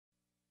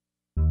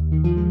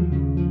Well,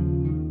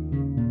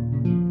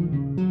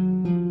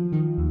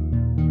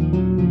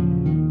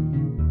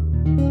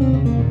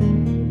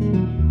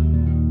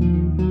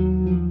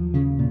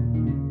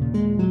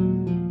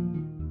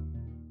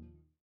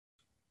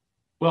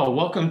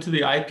 welcome to the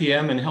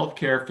IPM and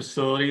Healthcare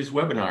Facilities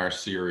webinar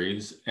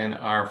series and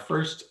our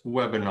first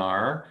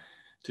webinar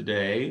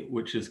today,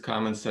 which is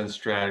Common Sense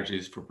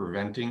Strategies for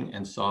Preventing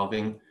and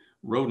Solving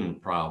Rodent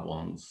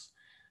Problems.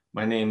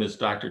 My name is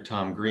Dr.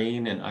 Tom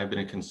Green, and I've been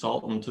a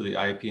consultant to the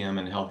IPM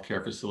and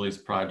Healthcare Facilities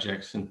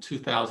project since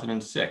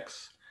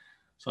 2006.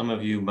 Some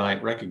of you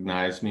might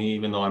recognize me,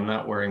 even though I'm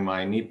not wearing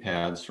my knee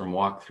pads from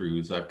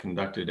walkthroughs I've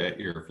conducted at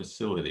your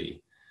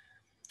facility.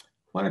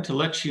 Wanted to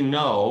let you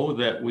know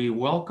that we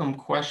welcome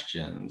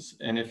questions,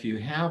 and if you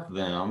have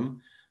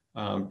them,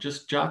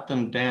 just jot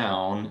them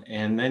down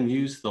and then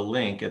use the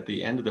link at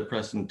the end of the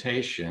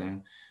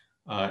presentation,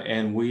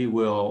 and we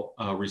will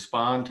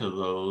respond to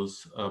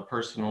those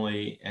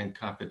personally and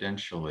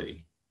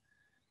confidentially.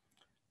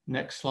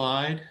 Next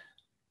slide.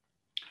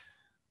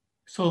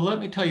 So let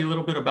me tell you a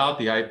little bit about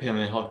the IPM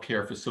and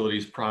Healthcare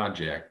Facilities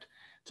project.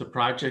 It's a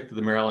project of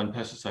the Maryland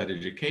Pesticide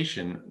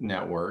Education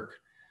Network.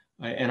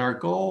 And our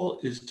goal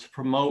is to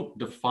promote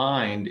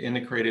defined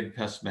integrated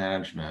pest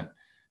management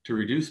to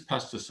reduce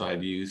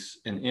pesticide use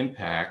and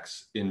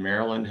impacts in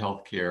Maryland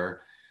healthcare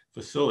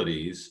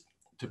facilities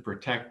to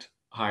protect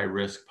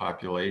high-risk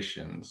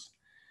populations.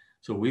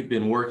 So we've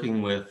been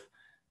working with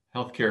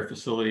healthcare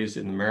facilities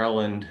in the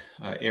Maryland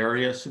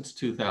area since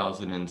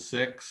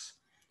 2006,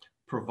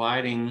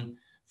 providing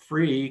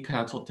free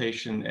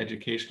consultation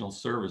educational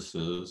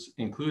services,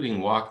 including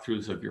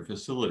walkthroughs of your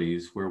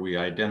facilities where we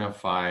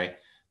identify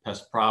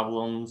pest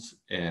problems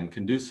and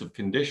conducive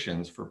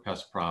conditions for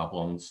pest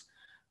problems,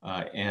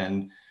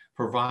 and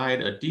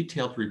provide a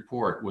detailed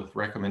report with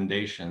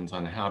recommendations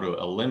on how to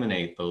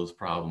eliminate those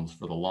problems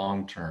for the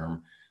long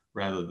term,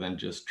 rather than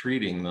just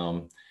treating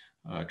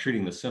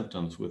the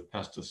symptoms with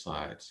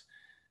pesticides.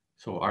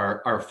 So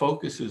our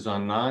focus is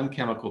on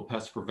non-chemical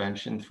pest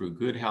prevention through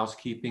good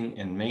housekeeping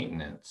and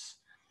maintenance,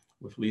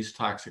 with least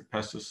toxic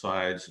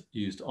pesticides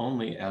used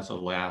only as a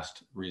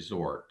last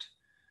resort.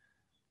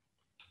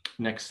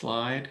 Next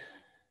slide.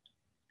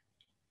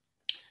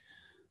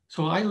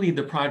 So I lead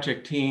the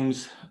project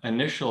team's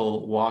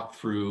initial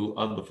walkthrough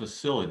of the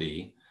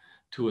facility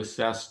to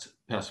assess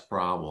pest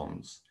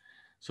problems.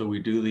 So we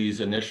do these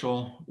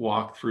initial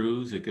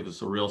walkthroughs. It gives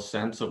us a real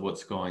sense of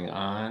what's going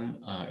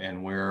on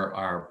and where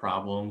our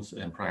problems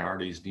and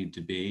priorities need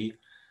to be.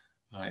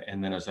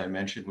 And then, as I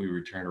mentioned, we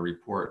return a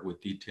report with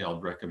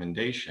detailed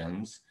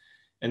recommendations.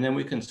 And then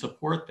we can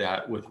support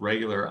that with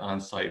regular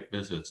on-site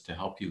visits to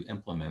help you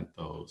implement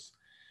those.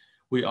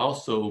 We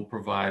also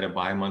provide a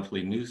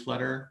bi-monthly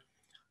newsletter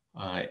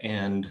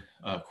and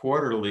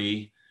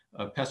quarterly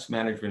pest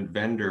management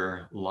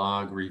vendor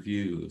log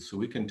reviews. So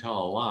we can tell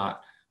a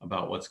lot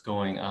about what's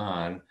going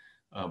on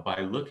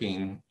by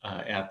looking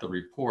at the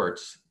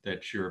reports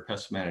that your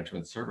pest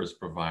management service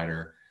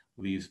provider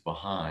leaves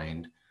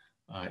behind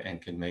and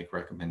can make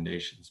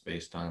recommendations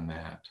based on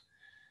that.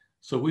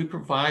 So we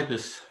provide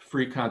this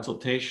free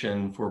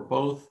consultation for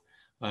both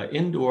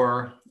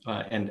indoor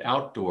and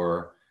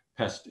outdoor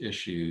pest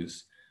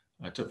issues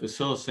to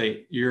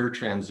facilitate your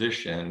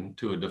transition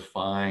to a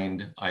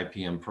defined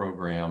IPM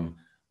program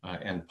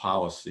and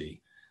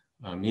policy,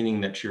 meaning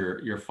that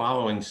you're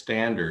following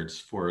standards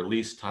for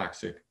least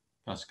toxic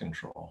pest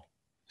control.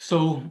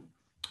 So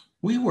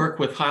we work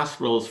with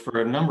hospitals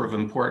for a number of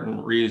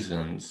important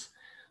reasons.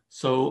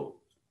 So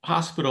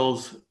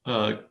hospitals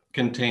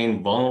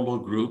contain vulnerable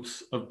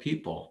groups of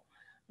people,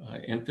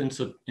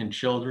 infants and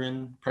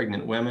children,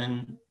 pregnant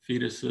women,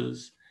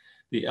 fetuses,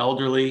 the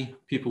elderly,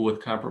 people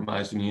with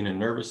compromised immune and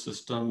nervous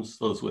systems,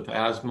 those with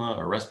asthma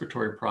or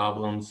respiratory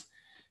problems,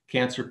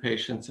 cancer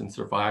patients and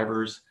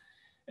survivors,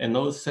 and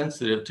those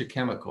sensitive to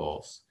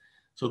chemicals.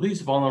 So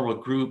these vulnerable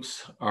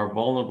groups are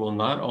vulnerable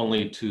not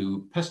only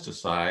to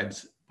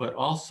pesticides, but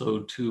also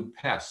to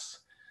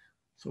pests.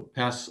 So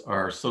pests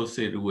are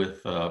associated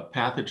with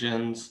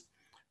pathogens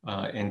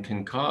and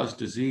can cause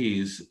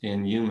disease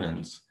in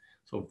humans.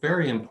 So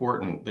very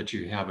important that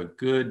you have a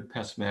good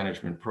pest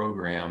management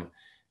program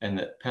and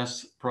that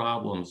pest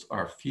problems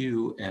are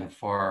few and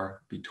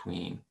far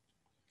between.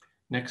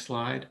 Next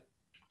slide.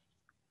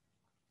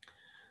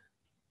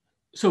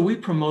 So we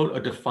promote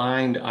a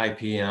defined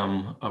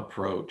IPM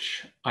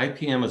approach.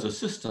 IPM is a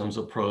systems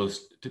approach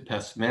to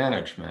pest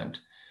management,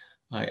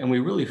 and we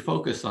really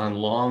focus on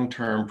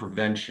long-term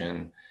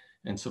prevention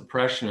and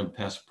suppression of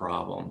pest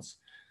problems.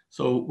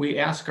 So we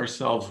ask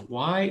ourselves,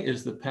 why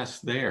is the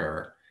pest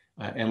there?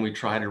 And we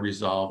try to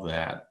resolve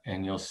that.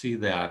 And you'll see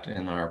that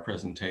in our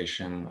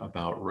presentation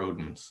about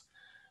rodents.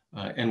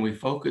 And we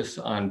focus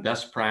on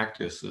best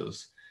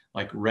practices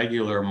like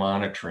regular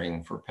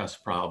monitoring for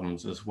pest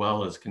problems, as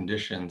well as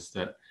conditions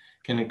that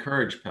can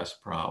encourage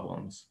pest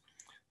problems.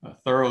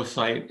 Thorough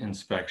site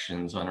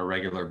inspections on a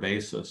regular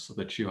basis so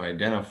that you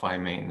identify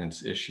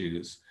maintenance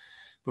issues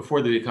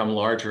before they become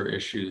larger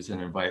issues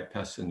and invite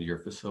pests into your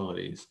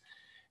facilities.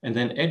 And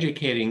then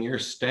educating your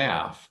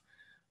staff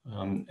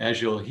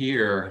As you'll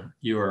hear,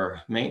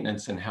 your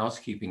maintenance and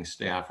housekeeping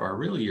staff are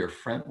really your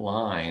front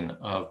line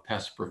of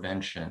pest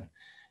prevention.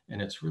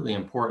 And it's really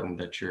important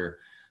that your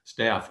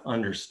staff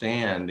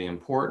understand the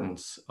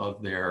importance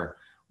of their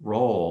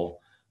role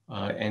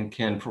and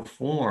can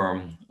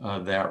perform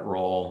that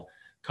role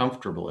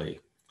comfortably.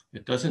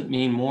 It doesn't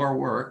mean more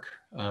work,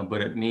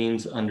 but it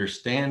means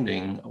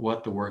understanding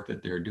what the work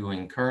that they're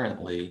doing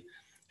currently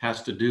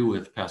has to do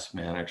with pest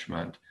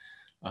management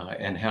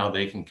and how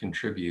they can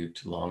contribute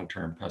to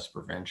long-term pest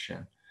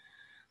prevention.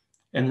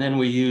 And then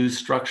we use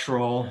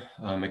structural,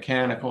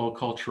 mechanical,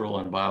 cultural,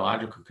 and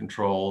biological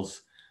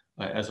controls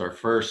as our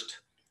first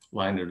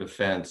line of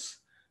defense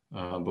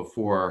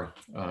before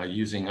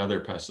using other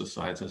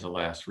pesticides as a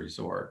last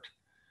resort.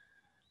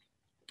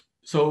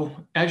 So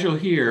as you'll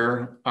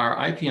hear, our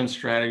IPM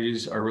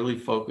strategies are really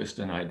focused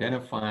on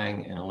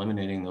identifying and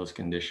eliminating those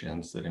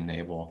conditions that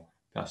enable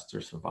pests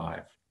to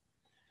survive.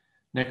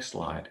 Next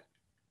slide.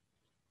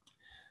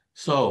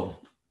 So,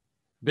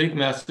 big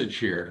message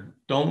here,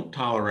 don't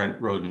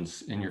tolerate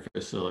rodents in your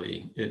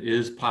facility. It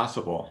is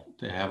possible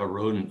to have a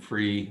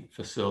rodent-free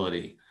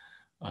facility,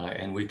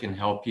 and we can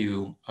help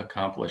you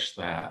accomplish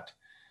that.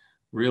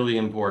 Really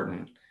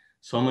important.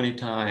 So many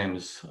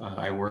times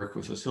I work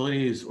with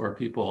facilities or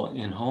people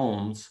in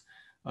homes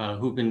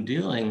who've been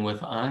dealing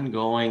with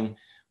ongoing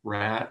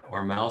rat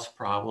or mouse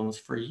problems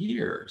for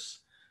years.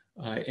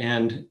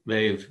 And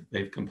they've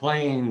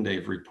complained,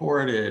 they've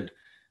reported,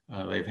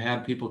 they've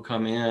had people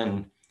come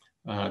in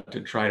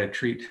to try to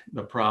treat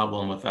the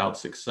problem without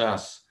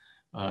success.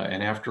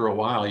 And after a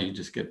while, you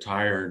just get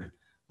tired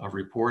of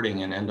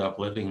reporting and end up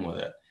living with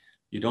it.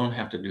 You don't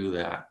have to do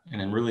that.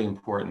 And it's really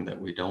important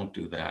that we don't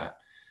do that.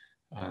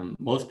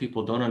 Most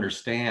people don't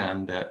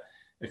understand that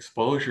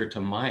exposure to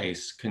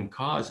mice can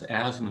cause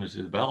asthma to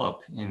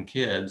develop in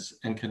kids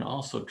and can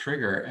also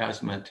trigger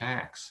asthma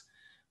attacks.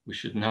 We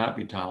should not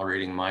be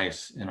tolerating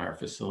mice in our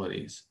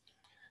facilities.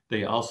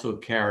 They also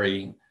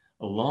carry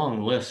a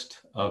long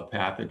list of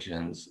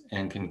pathogens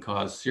and can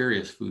cause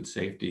serious food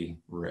safety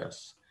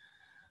risks.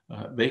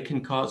 They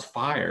can cause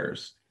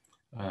fires.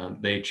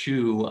 They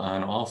chew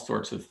on all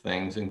sorts of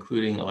things,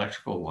 including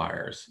electrical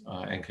wires,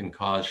 and can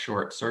cause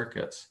short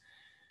circuits.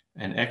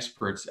 And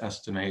experts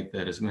estimate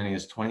that as many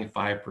as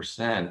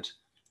 25%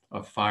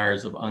 of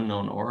fires of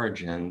unknown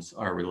origins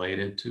are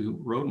related to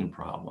rodent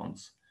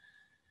problems.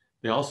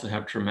 They also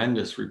have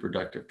tremendous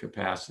reproductive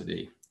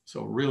capacity.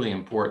 So really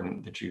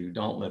important that you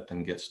don't let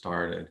them get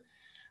started.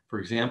 For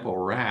example,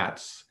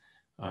 rats,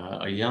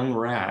 a young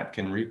rat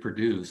can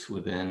reproduce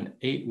within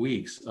 8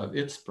 weeks of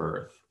its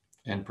birth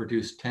and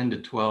produce 10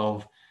 to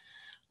 12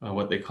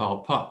 what they call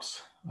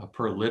pups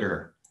per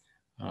litter.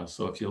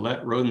 So if you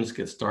let rodents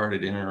get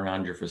started in and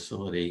around your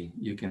facility,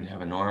 you can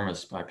have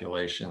enormous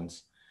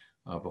populations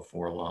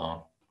before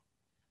long.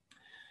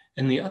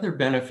 And the other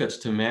benefits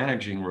to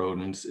managing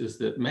rodents is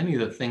that many of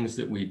the things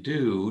that we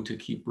do to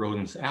keep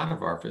rodents out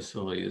of our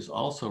facilities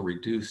also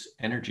reduce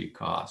energy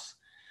costs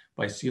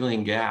by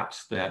sealing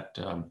gaps that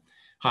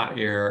hot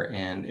air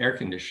and air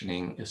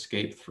conditioning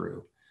escape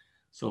through.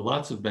 So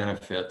lots of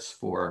benefits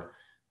for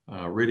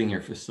ridding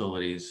your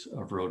facilities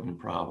of rodent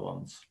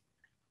problems.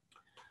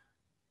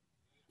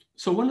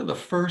 So one of the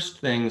first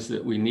things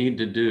that we need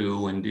to do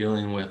when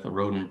dealing with a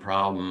rodent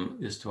problem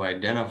is to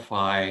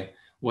identify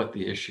what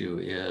the issue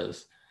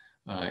is.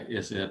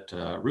 Is it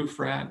a roof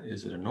rat?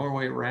 Is it a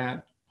Norway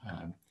rat?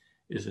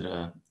 Is it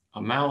a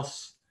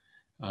mouse?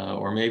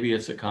 Or maybe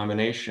it's a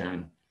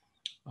combination.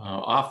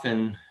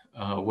 Often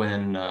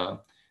when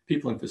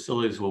people in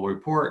facilities will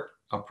report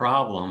a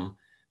problem,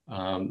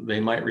 they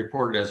might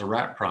report it as a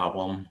rat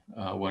problem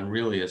when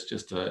really it's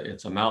just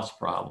it's a mouse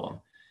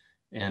problem.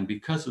 And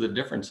because of the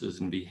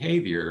differences in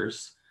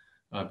behaviors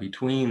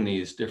between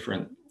these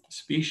different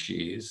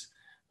species,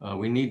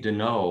 we need to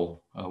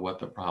know what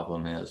the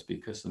problem is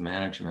because the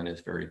management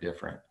is very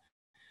different.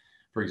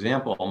 For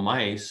example,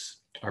 mice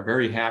are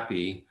very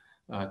happy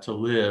to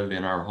live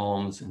in our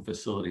homes and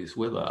facilities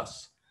with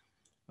us.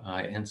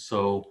 And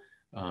so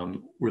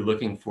we're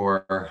looking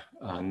for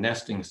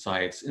nesting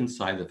sites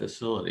inside the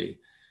facility.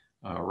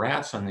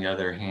 Rats, on the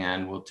other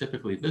hand, will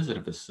typically visit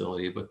a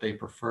facility, but they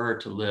prefer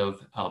to live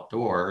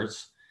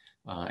outdoors.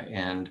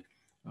 And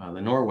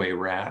the Norway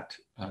rat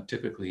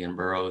typically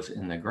burrows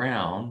in the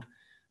ground,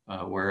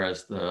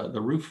 whereas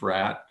the roof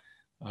rat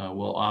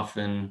will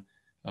often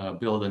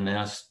build a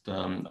nest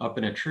up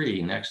in a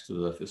tree next to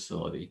the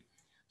facility.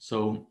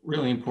 So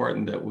really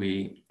important that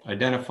we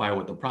identify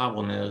what the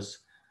problem is.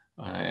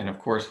 And of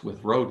course,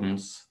 with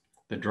rodents,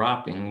 the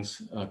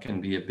droppings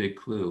can be a big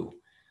clue.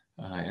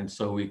 And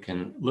so we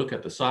can look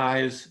at the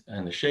size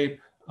and the shape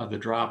of the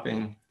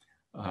dropping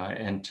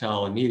and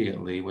tell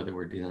immediately whether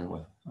we're dealing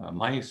with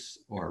mice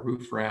or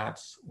roof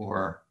rats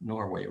or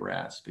Norway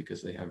rats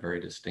because they have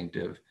very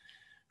distinctive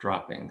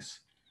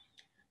droppings.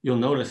 You'll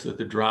notice that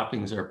the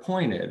droppings are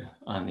pointed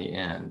on the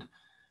end.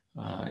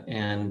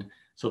 And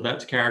so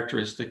that's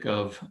characteristic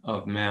of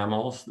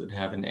mammals that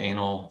have an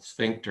anal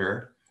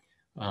sphincter,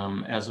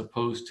 as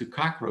opposed to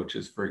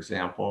cockroaches, for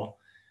example,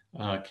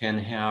 can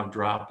have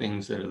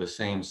droppings that are the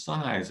same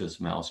size as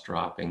mouse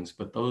droppings,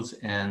 but those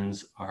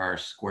ends are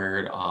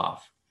squared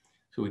off.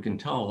 So we can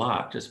tell a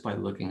lot just by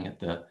looking at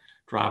the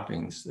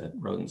droppings that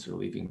rodents are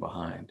leaving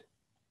behind.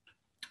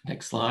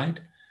 Next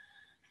slide.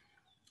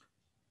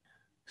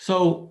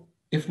 So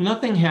if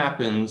nothing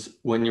happens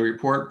when you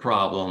report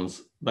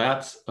problems,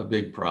 that's a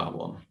big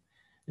problem.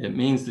 It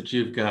means that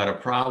you've got a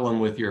problem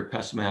with your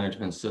pest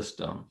management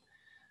system.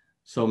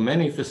 So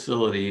many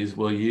facilities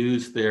will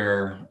use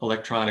their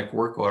electronic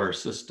work order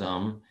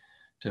system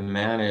to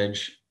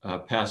manage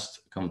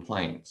pest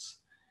complaints.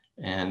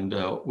 And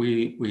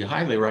we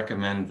highly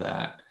recommend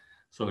that.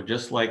 So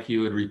just like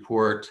you would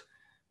report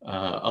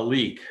a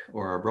leak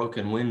or a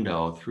broken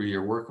window through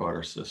your work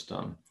order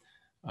system,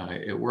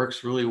 it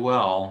works really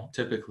well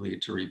typically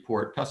to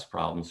report pest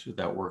problems through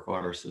that work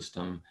order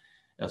system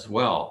as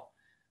well.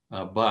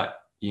 But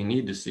you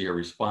need to see a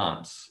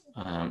response.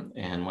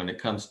 And when it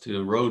comes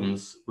to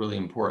rodents, really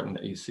important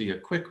that you see a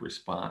quick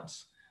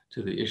response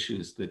to the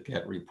issues that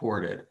get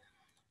reported.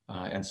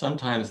 And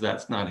sometimes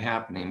that's not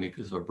happening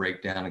because of a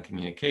breakdown in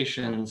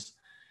communications.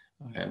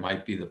 It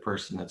might be the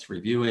person that's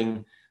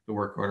reviewing the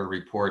work order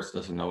reports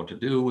doesn't know what to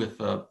do with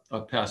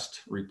a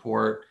pest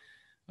report,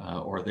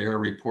 or they're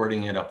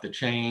reporting it up the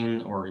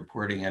chain or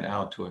reporting it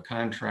out to a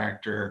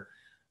contractor,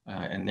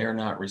 and they're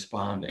not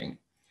responding.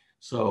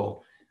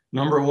 So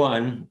number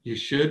one, you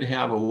should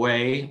have a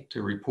way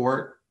to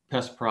report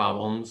pest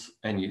problems,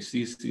 and you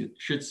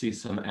should see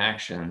some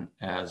action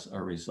as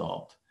a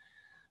result.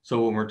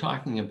 So when we're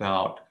talking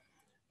about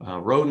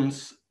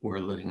rodents, we're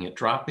looking at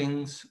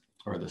droppings,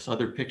 or this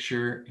other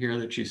picture here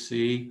that you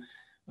see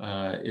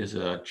is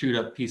a chewed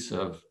up piece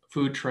of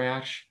food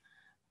trash.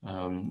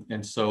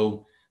 And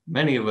so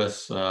many of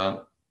us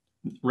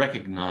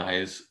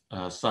recognize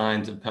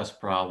signs of pest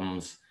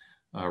problems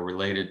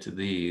related to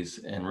these,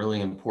 and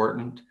really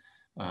important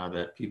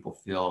that people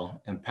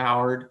feel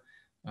empowered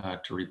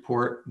to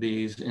report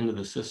these into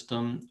the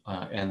system,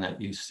 and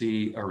that you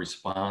see a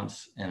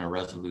response and a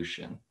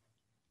resolution.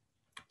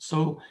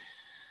 So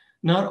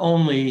not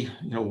only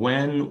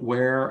when,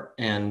 where,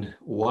 and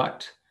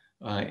what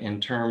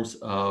in terms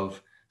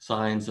of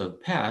signs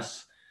of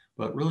pests,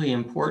 but really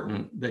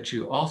important that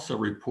you also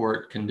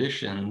report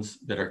conditions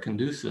that are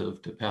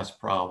conducive to pest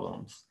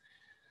problems.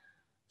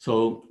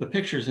 So the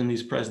pictures in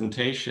these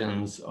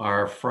presentations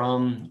are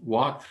from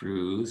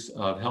walkthroughs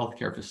of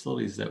healthcare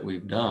facilities that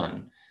we've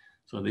done.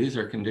 So these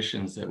are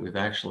conditions that we've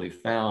actually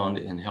found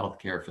in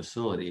healthcare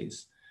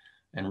facilities,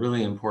 and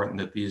really important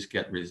that these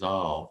get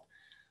resolved.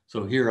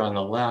 So here on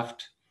the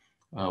left,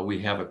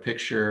 we have a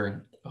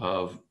picture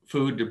of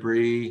food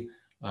debris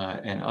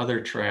and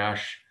other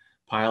trash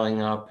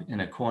piling up in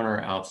a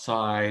corner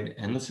outside.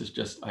 And this is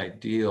just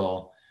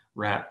ideal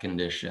rat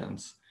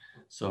conditions.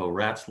 So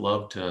rats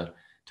love to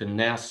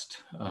nest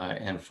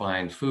and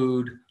find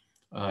food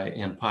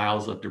in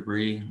piles of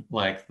debris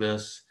like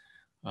this.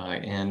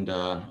 And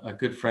a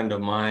good friend of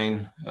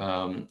mine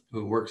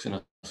who works in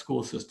a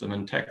school system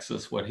in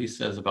Texas, what he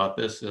says about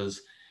this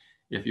is,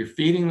 if you're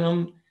feeding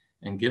them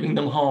and giving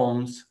them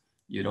homes,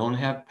 you don't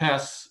have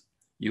pests,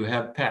 you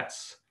have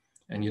pets.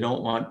 And you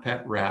don't want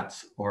pet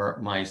rats or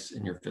mice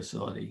in your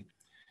facility.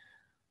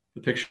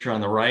 The picture on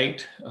the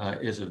right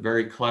is a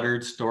very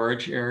cluttered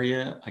storage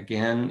area.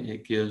 Again,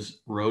 it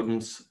gives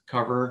rodents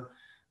cover.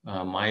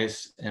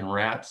 Mice and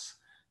rats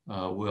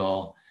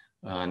will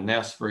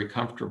nest very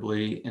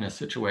comfortably in a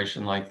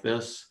situation like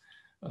this.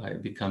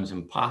 It becomes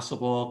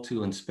impossible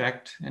to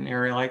inspect an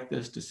area like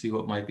this to see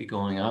what might be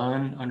going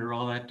on under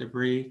all that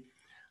debris.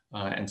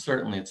 And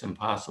certainly it's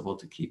impossible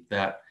to keep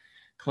that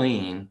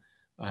clean.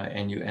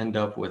 And you end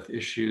up with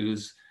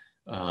issues,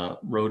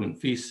 rodent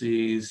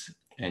feces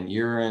and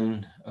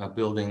urine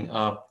building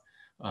up,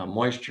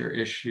 moisture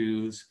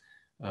issues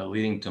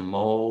leading to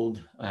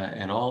mold,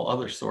 and all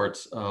other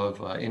sorts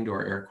of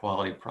indoor air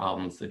quality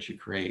problems that you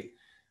create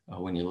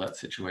when you let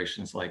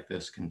situations like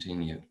this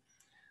continue.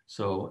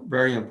 So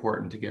very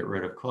important to get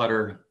rid of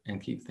clutter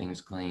and keep things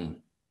clean.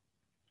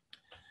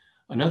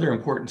 Another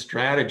important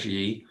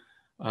strategy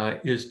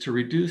is to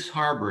reduce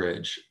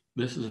harborage.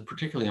 This is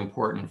particularly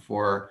important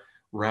for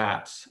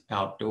rats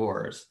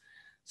outdoors.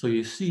 So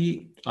you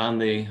see on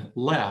the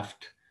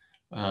left,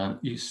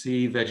 you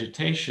see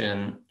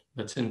vegetation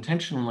that's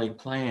intentionally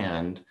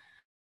planned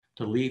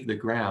to leave the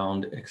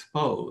ground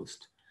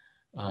exposed.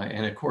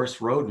 And of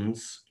course,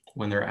 rodents,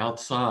 when they're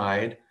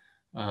outside,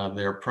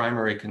 their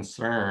primary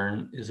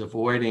concern is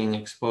avoiding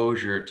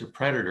exposure to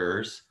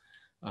predators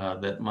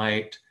that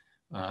might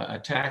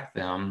attack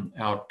them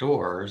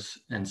outdoors.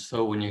 And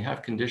so when you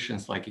have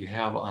conditions like you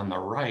have on the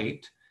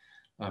right,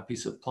 a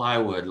piece of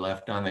plywood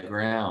left on the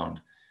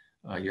ground,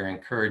 you're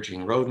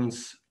encouraging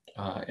rodents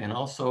and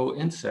also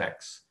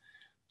insects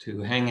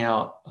to hang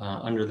out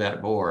under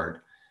that board.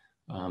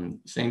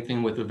 Same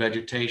thing with the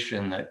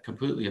vegetation that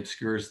completely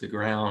obscures the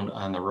ground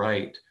on the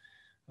right.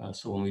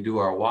 So when we do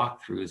our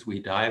walkthroughs, we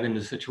dive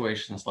into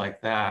situations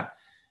like that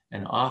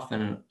and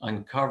often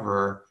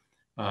uncover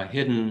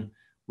hidden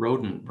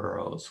rodent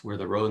burrows where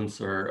the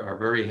rodents are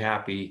very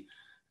happy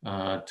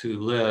to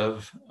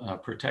live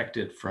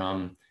protected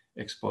from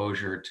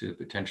exposure to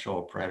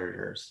potential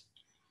predators.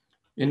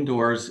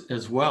 Indoors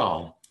as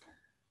well.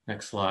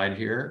 Next slide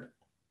here.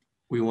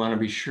 We want to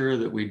be sure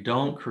that we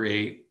don't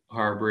create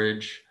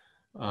harborage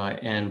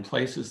and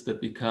places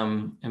that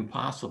become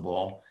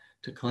impossible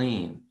to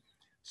clean.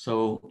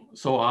 So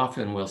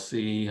often we'll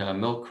see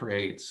milk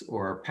crates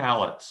or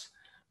pallets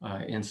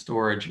in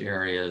storage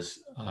areas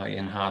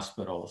in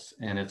hospitals.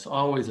 And it's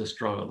always a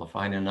struggle to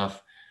find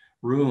enough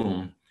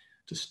room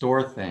to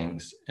store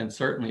things. And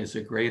certainly it's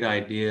a great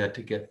idea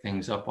to get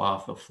things up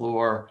off the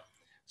floor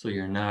so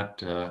you're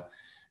not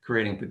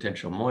creating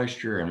potential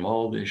moisture and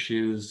mold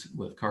issues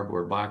with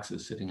cardboard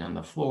boxes sitting on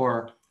the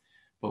floor.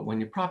 But when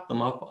you prop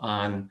them up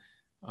on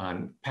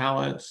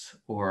pallets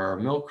or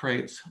milk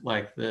crates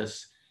like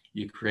this,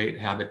 you create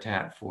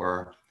habitat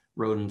for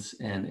rodents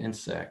and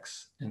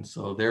insects. And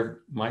so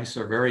their mice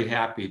are very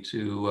happy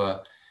to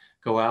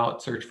go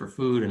out, search for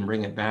food and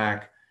bring it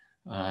back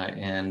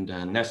and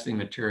nesting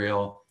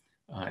material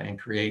and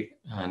create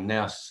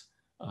nests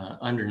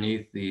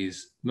underneath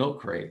these milk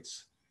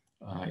crates.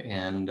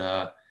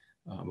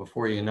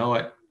 Before you know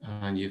it,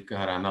 you've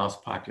got a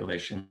mouse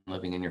population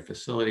living in your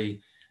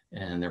facility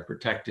and they're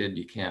protected.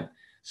 You can't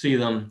see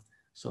them.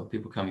 So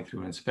people coming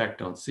through to inspect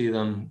don't see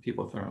them.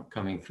 People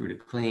coming through to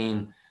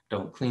clean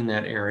don't clean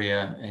that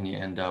area, and you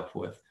end up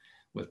with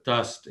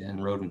dust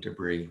and rodent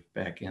debris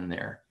back in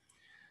there.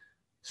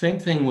 Same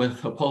thing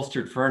with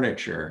upholstered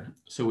furniture.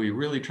 So we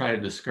really try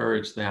to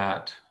discourage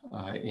that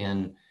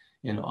in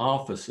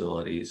all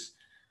facilities.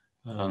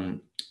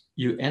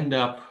 You end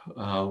up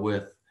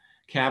with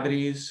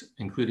cavities,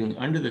 including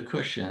under the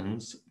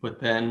cushions, but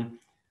then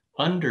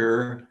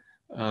under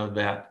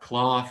that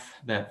cloth,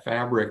 that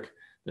fabric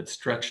that's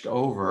stretched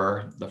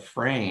over the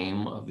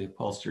frame of the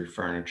upholstered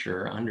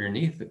furniture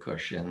underneath the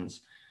cushions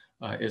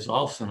is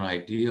also an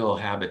ideal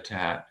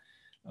habitat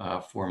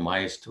for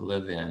mice to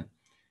live in.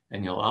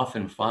 And you'll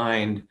often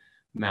find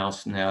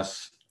mouse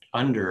nests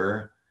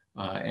under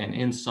and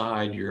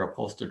inside your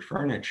upholstered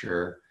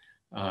furniture,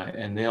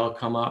 and they'll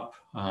come up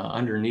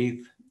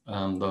underneath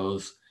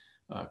those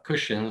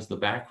cushions, the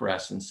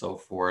backrests and so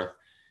forth,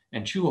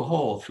 and chew a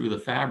hole through the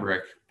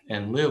fabric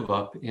and live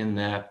up in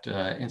that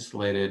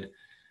insulated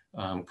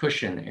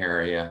cushion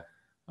area.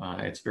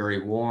 It's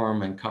very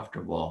warm and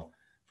comfortable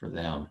for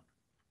them.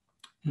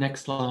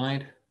 Next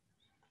slide.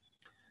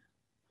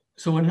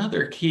 So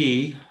another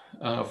key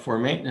for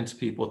maintenance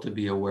people to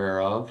be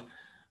aware of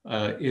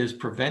is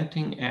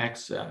preventing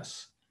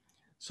access.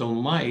 So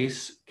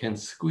mice can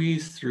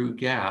squeeze through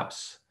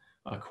gaps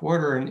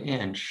 1/4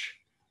 inch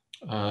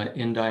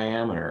in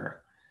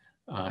diameter.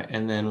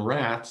 And then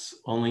rats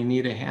only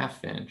need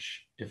 1/2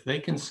 inch. If they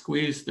can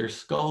squeeze their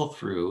skull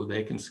through,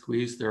 they can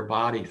squeeze their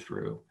body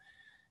through.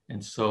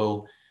 And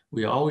so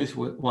we always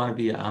want to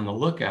be on the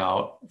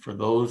lookout for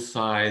those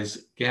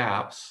size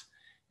gaps.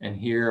 And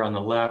here on the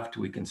left,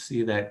 we can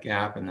see that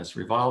gap in this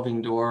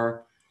revolving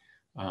door.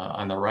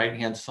 On the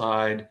right-hand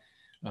side,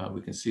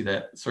 we can see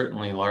that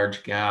certainly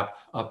large gap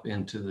up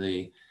into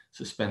the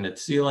suspended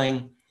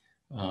ceiling.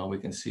 We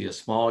can see a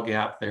small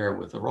gap there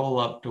with a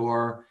roll-up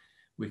door.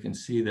 We can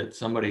see that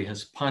somebody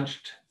has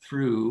punched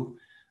through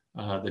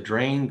the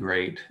drain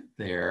grate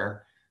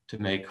there to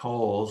make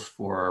holes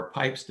for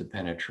pipes to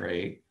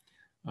penetrate.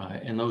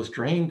 And those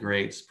drain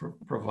grates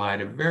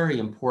provide a very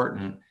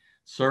important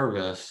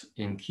service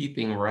in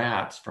keeping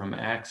rats from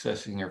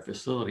accessing your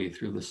facility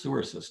through the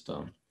sewer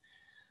system.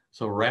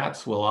 So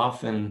rats will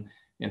often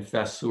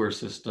infest sewer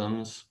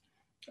systems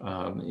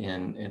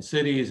in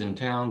cities and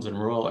towns and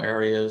rural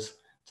areas.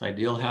 It's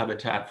ideal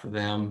habitat for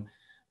them.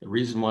 The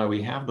reason why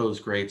we have those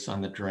grates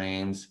on the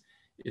drains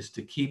is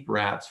to keep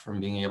rats from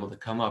being able to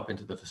come up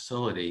into the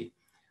facility.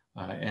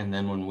 And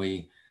then when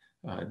we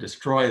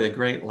destroy the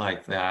grate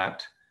like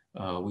that,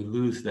 we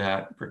lose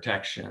that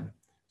protection.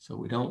 So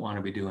we don't want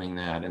to be doing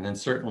that. And then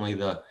certainly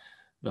the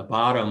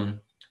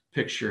bottom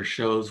picture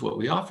shows what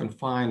we often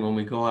find when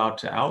we go out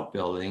to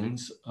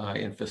outbuildings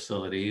in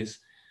facilities.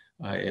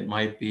 It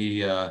might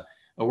be a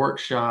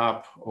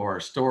workshop or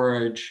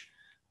storage,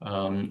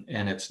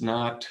 and it's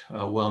not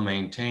well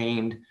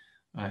maintained.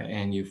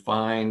 And you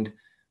find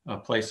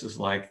places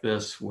like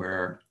this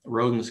where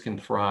rodents can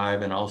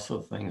thrive, and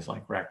also things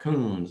like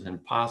raccoons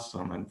and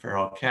possum and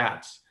feral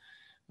cats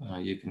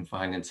you can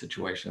find in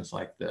situations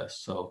like this.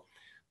 So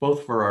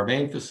both for our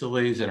main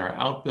facilities and our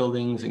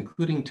outbuildings,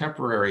 including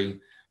temporary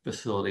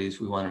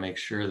facilities, we want to make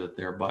sure that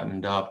they're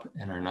buttoned up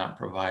and are not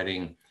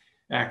providing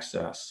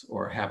access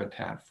or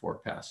habitat for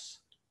pests.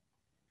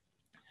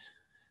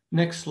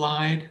 Next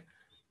slide.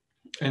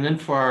 And then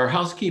for our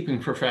housekeeping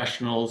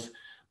professionals,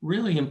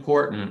 really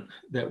important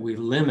that we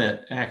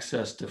limit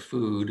access to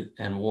food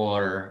and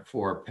water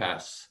for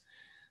pests.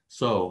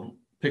 So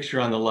picture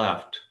on the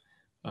left,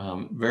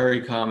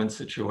 very common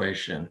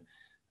situation.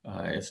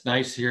 It's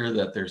nice here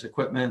that there's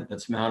equipment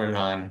that's mounted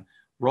on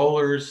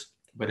rollers,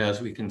 but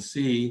as we can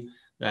see,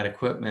 that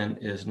equipment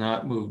is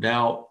not moved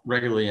out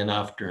regularly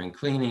enough during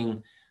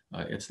cleaning.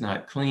 It's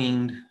not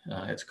cleaned,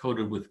 it's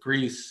coated with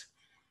grease.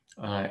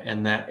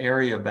 And that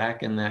area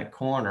back in that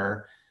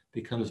corner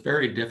becomes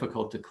very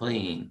difficult to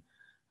clean.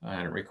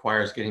 And it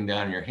requires getting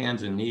down on your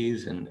hands and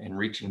knees and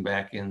reaching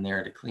back in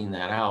there to clean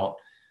that out.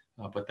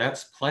 But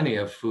that's plenty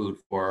of food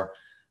for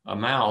a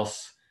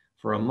mouse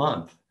for a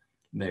month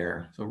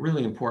there. So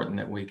really important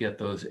that we get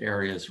those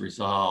areas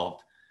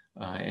resolved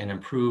and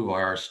improve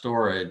our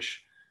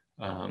storage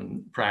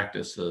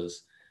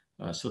practices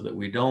so that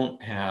we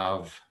don't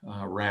have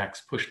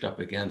racks pushed up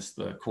against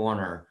the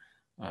corner,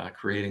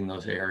 creating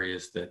those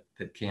areas that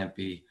can't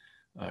be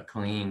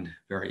cleaned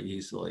very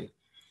easily.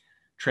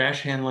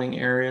 Trash handling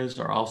areas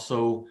are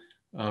also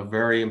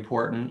very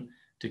important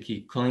to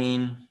keep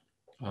clean.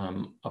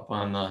 Up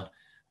on the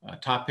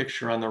top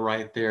picture on the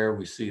right there,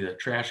 we see the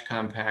trash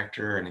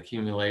compactor and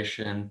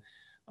accumulation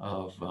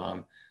of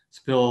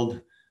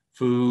spilled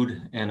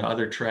food and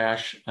other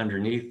trash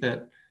underneath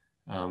it.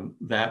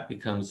 That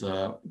becomes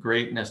a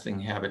great nesting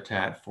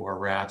habitat for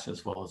rats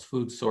as well as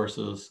food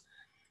sources.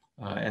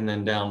 And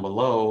then down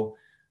below,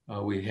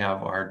 we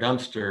have our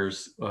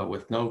dumpsters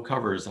with no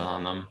covers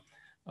on them.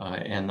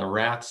 And the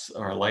rats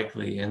are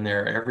likely in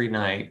there every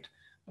night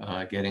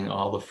getting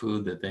all the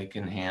food that they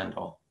can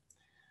handle.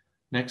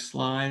 Next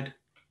slide.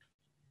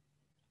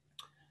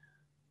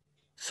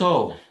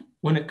 So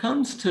when it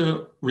comes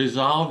to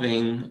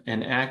resolving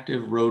an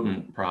active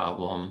rodent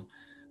problem,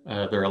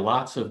 there are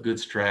lots of good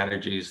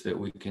strategies that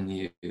we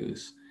can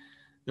use.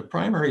 The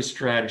primary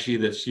strategy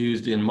that's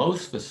used in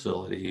most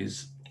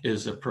facilities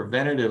is a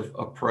preventative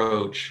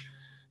approach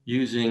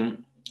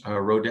using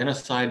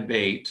rodenticide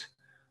bait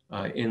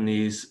in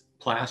these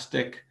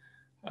plastic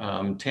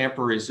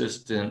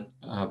tamper-resistant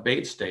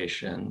bait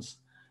stations,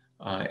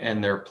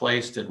 and they're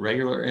placed at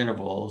regular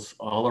intervals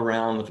all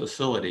around the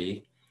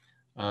facility.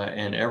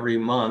 And every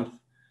month,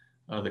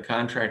 the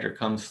contractor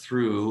comes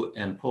through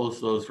and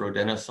pulls those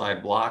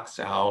rodenticide blocks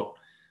out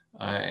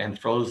and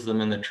throws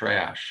them in the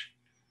trash.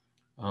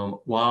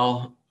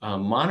 While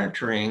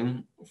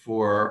monitoring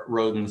for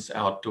rodents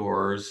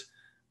outdoors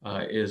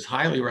is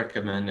highly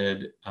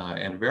recommended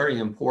and very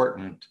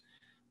important,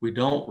 we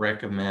don't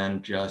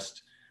recommend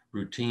just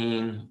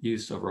routine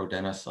use of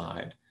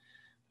rodenticide.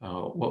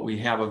 What we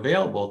have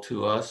available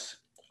to us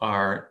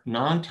are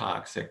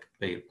non-toxic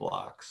bait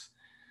blocks.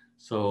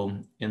 So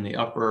in the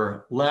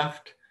upper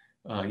left,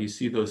 you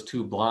see those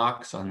two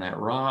blocks on that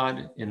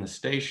rod in the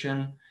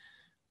station.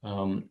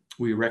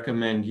 We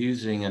recommend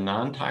using a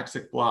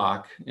non-toxic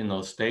block in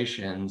those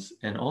stations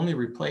and only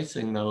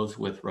replacing those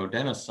with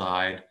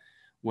rodenticide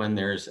when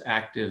there's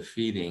active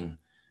feeding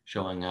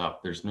showing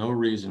up. There's no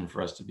reason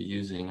for us to be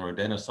using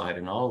rodenticide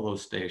in all of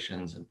those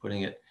stations and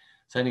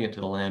sending it to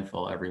the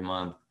landfill every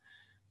month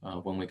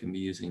when we can be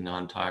using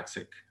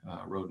non-toxic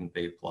rodent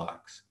bait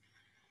blocks.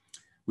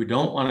 We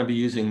don't want to be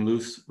using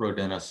loose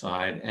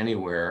rodenticide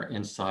anywhere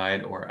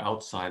inside or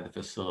outside the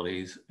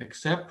facilities,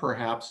 except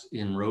perhaps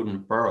in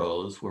rodent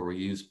burrows where we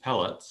use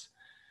pellets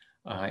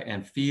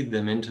and feed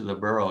them into the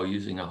burrow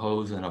using a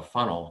hose and a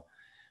funnel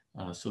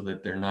so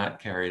that they're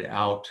not carried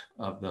out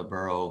of the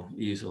burrow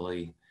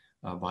easily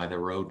by the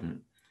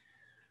rodent.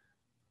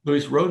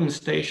 Those rodent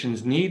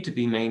stations need to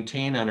be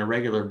maintained on a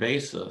regular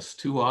basis.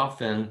 Too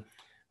often,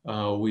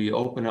 we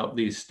open up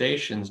these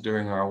stations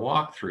during our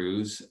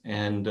walkthroughs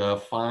and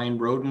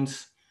find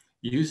rodents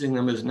using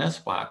them as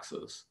nest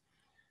boxes.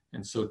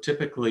 And so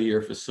typically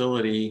your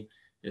facility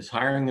is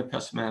hiring a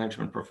pest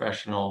management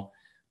professional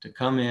to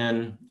come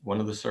in. One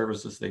of the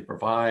services they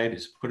provide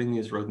is putting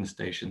these rodent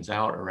stations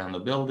out around the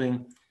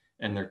building,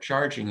 and they're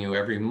charging you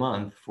every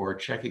month for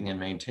checking and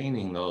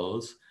maintaining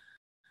those.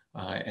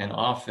 And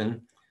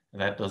often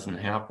that doesn't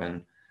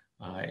happen.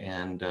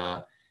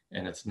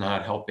 And it's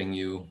not helping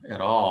you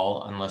at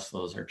all unless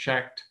those are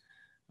checked.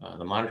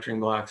 The monitoring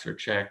blocks are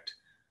checked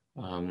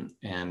and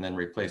then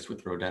replaced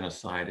with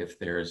rodenticide if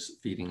there's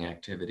feeding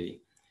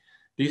activity.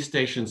 These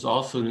stations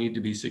also need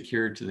to be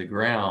secured to the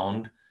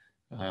ground.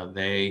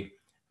 They,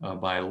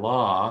 by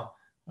law,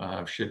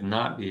 should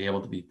not be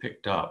able to be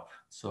picked up.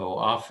 So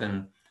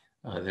often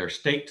they're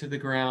staked to the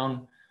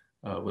ground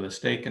with a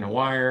stake and a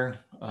wire,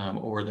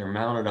 or they're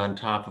mounted on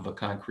top of a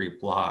concrete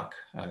block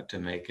to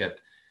make it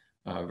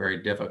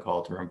very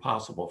difficult or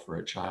impossible for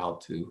a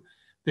child to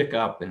pick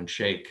up and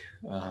shake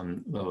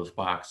those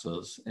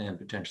boxes and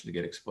potentially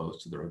get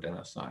exposed to the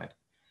rodenticide.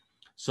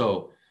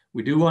 So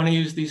we do want to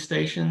use these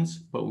stations,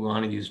 but we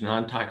want to use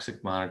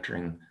non-toxic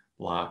monitoring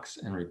blocks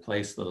and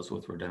replace those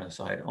with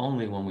rodenticide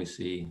only when we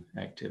see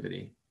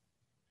activity.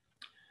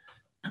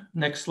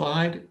 Next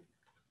slide.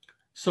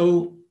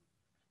 So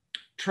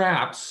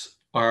traps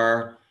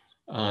are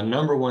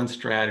number one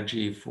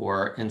strategy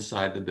for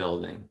inside the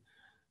building.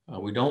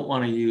 We don't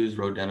want to use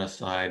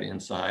rodenticide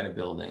inside a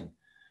building.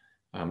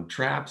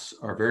 Traps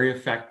are very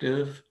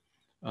effective.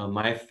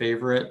 My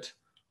favorite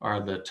are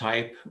the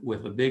type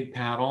with a big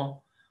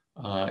paddle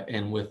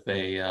and with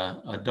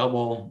a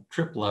double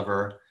trip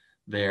lever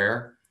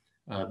there.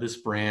 This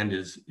brand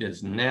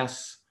is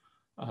Ness,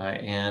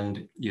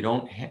 and you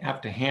don't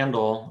have to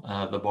handle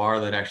the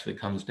bar that actually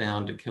comes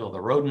down to kill the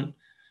rodent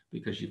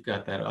because you've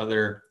got that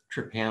other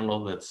trip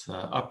handle that's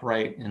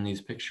upright in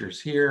these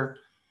pictures here.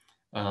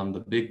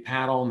 The big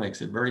paddle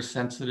makes it very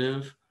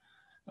sensitive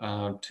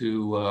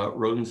to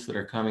rodents that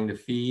are coming to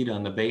feed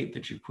on the bait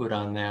that you put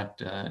on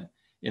that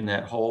in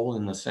that hole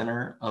in the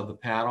center of the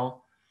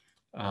paddle,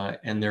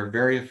 and they're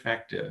very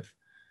effective.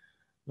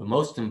 The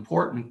most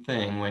important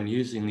thing when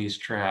using these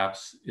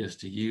traps is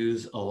to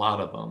use a lot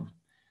of them.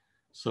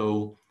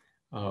 So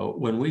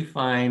when we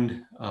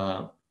find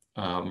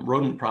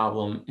rodent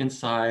problem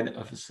inside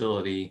a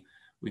facility,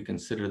 we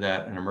consider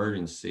that an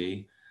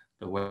emergency.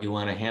 The way you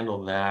want to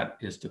handle that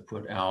is to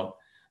put out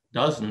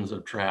dozens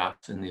of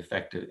traps in the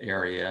affected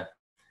area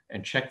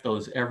and check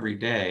those every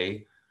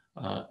day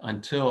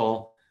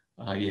until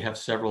you have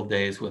several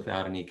days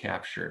without any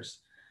captures.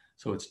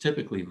 So it's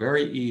typically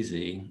very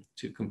easy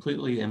to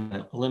completely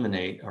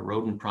eliminate a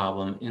rodent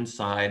problem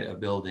inside a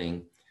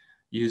building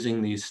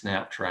using these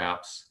snap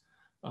traps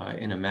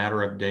in a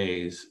matter of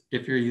days,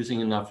 if you're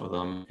using enough of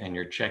them and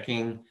you're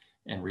checking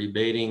and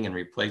rebaiting and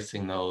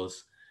replacing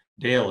those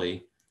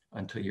daily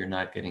until you're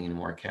not getting any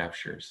more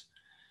captures.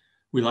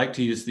 We like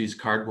to use these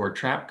cardboard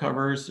trap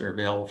covers. They're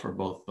available for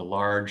both the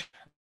large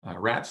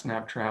rat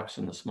snap traps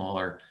and the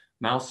smaller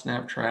mouse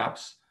snap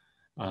traps.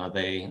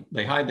 They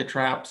hide the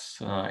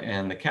traps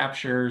and the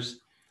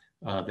captures.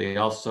 They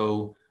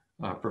also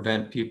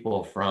prevent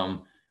people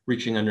from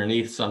reaching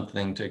underneath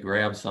something to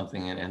grab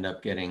something and end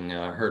up getting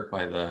hurt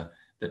by the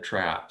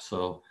trap.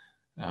 So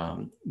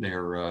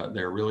they're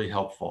really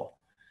helpful.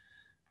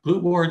 Glue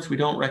boards we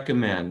don't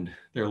recommend.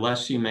 They're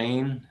less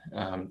humane.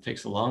 It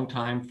takes a long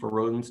time for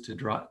rodents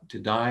to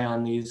die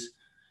on these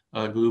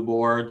glue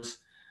boards.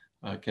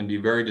 Can be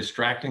very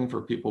distracting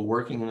for people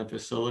working in the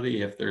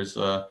facility. If there's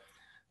a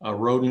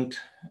rodent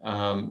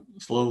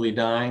slowly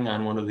dying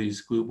on one of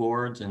these glue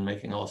boards and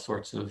making all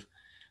sorts of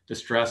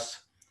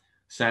distress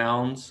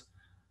sounds.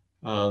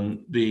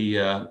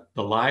 The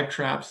live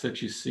traps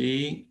that you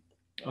see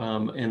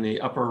in the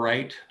upper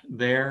right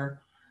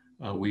there,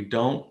 we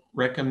don't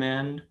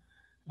recommend.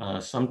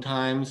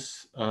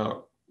 Sometimes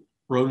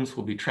rodents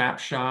will be trap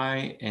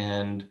shy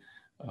and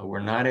we're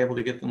not able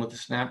to get them with the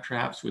snap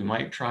traps. We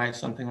might try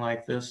something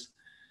like this,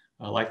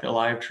 like the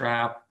live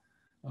trap,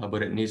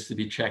 but it needs to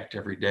be checked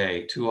every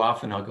day. Too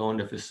often I'll go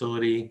into a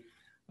facility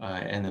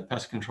and the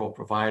pest control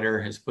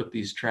provider has put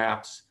these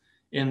traps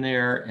in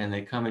there and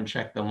they come and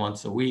check them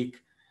once a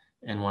week.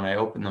 And when I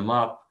open them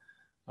up,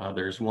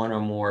 there's one or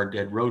more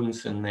dead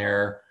rodents in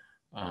there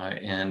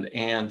and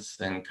ants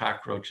and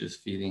cockroaches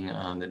feeding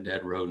on the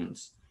dead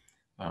rodents.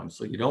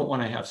 So you don't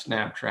want to have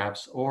snap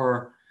traps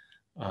or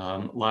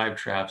live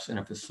traps in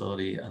a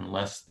facility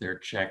unless they're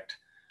checked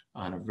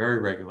on a very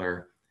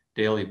regular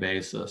daily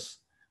basis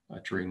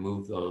to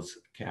remove those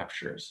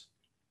captures.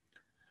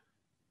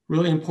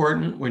 Really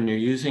important when you're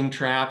using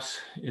traps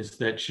is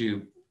that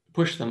you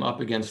push them up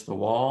against the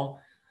wall.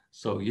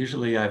 So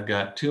usually I've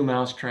got 2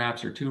 mouse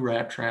traps or 2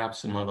 rat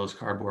traps in one of those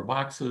cardboard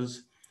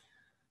boxes.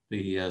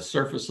 The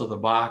surface of the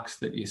box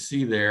that you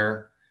see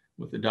there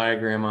with the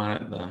diagram on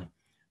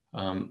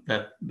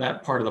it,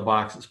 that part of the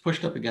box is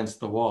pushed up against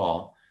the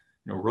wall.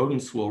 You know,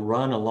 rodents will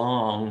run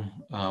along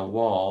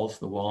walls,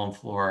 the wall and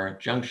floor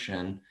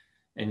junction,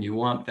 and you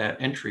want that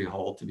entry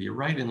hole to be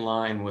right in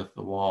line with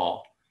the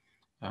wall.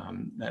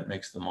 That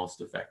makes the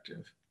most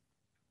effective.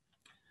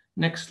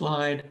 Next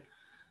slide.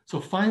 So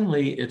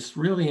finally, it's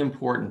really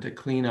important to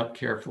clean up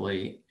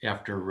carefully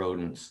after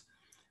rodents.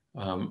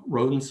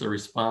 Rodents are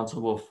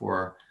responsible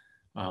for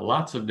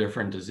lots of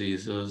different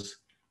diseases,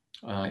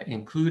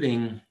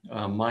 including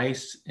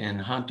mice and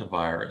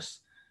hantavirus.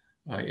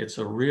 It's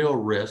a real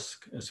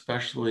risk,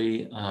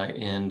 especially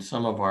in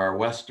some of our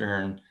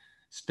Western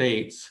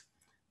states.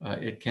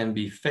 It can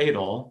be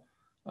fatal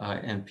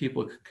and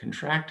people can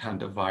contract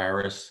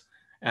hantavirus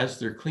as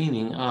they're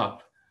cleaning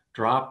up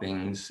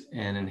droppings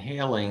and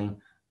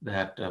inhaling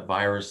that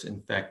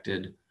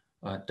virus-infected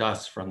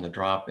dust from the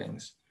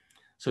droppings.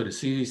 So the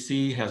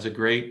CDC has a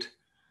great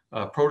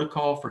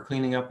protocol for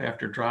cleaning up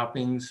after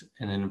droppings,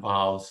 and it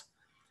involves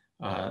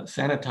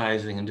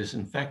sanitizing and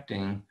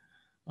disinfecting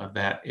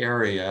that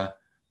area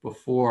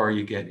before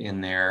you get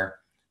in there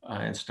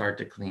and start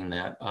to clean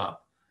that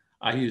up.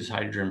 I use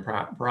hydrogen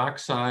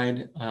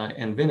peroxide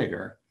and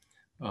vinegar,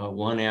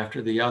 one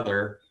after the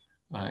other,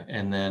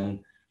 and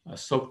then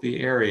soak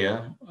the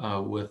area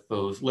with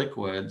those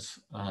liquids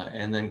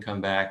and then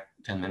come back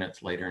 10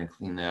 minutes later and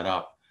clean that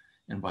up.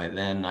 And by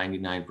then,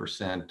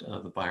 99%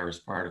 of the virus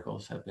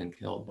particles have been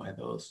killed by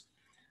those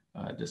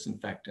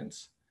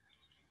disinfectants.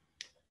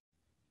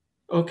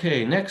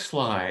 Okay, next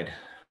slide.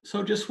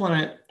 So just want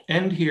to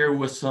end here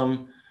with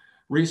some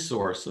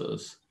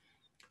resources.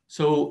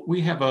 So we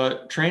have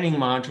a training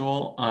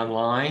module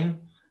online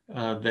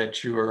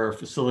that your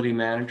facility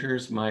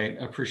managers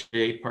might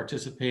appreciate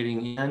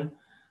participating in.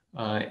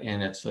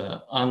 And it's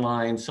an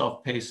online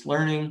self-paced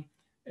learning,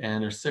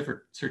 and a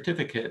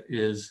certificate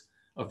is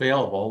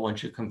available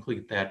once you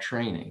complete that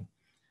training.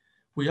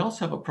 We also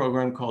have a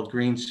program called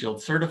Green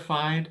Shield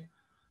Certified,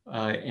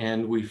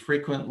 and we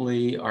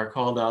frequently are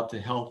called out to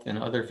health and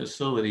other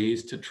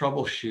facilities to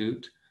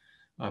troubleshoot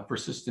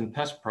persistent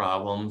pest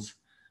problems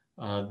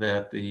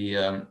that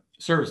the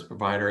service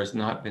provider has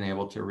not been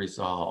able to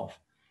resolve.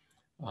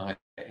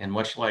 And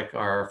much like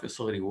our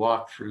facility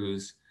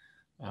walkthroughs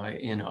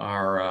in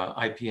our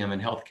IPM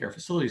and Healthcare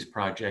Facilities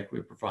Project,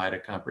 we provide a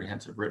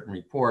comprehensive written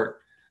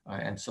report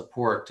and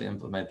support to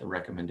implement the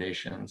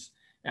recommendations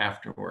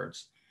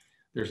afterwards.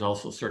 There's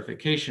also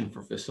certification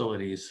for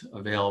facilities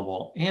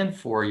available and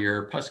for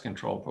your pest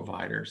control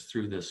providers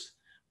through this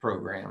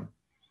program.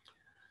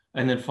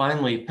 And then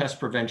finally, Pest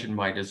Prevention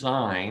by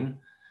Design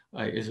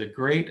is a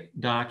great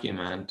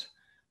document.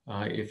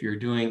 If you're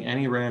doing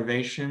any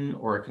renovation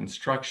or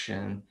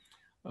construction,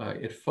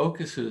 it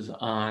focuses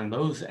on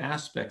those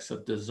aspects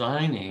of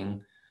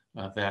designing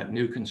that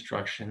new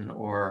construction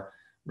or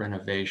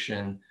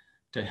renovation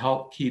to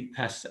help keep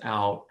pests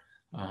out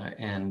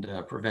and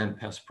prevent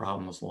pest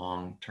problems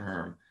long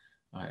term.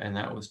 And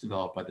that was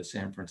developed by the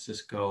San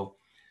Francisco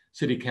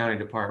City County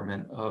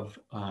Department of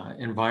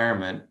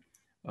Environment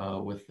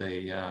with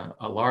a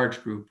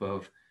large group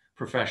of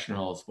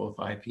professionals, both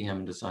IPM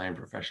and design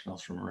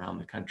professionals from around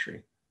the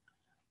country.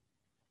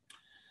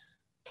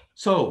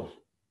 So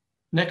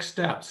next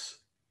steps.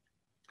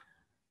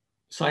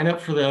 Sign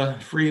up for the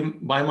free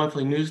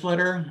bi-monthly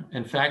newsletter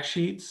and fact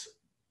sheets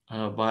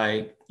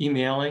by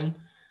emailing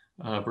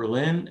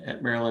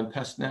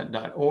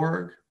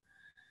berlin@marylandpestnet.org.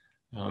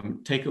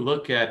 Take a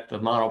look at the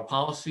model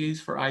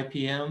policies for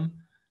IPM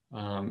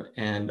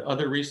and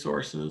other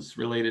resources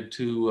related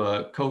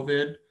to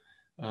COVID,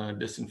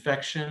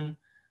 disinfection,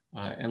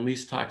 and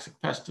least toxic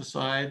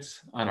pesticides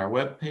on our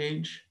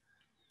webpage.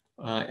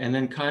 And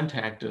then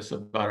contact us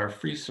about our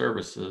free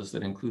services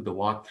that include the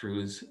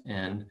walkthroughs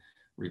and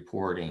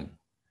reporting.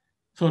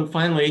 So, and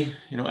finally,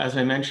 as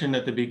I mentioned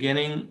at the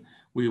beginning,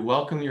 we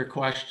welcome your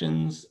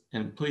questions,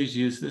 and please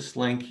use this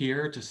link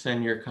here to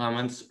send your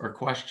comments or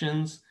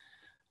questions,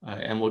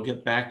 and we'll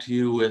get back to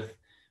you with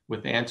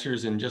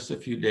answers in just a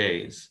few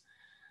days.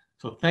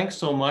 So thanks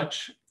so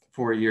much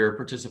for your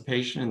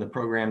participation in the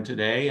program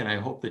today, and I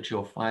hope that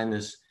you'll find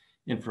this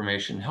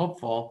information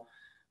helpful,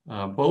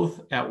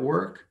 both at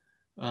work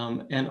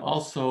and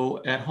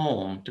also at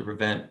home to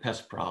prevent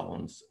pest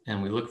problems.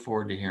 And we look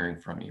forward to hearing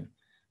from you.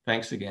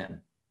 Thanks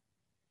again.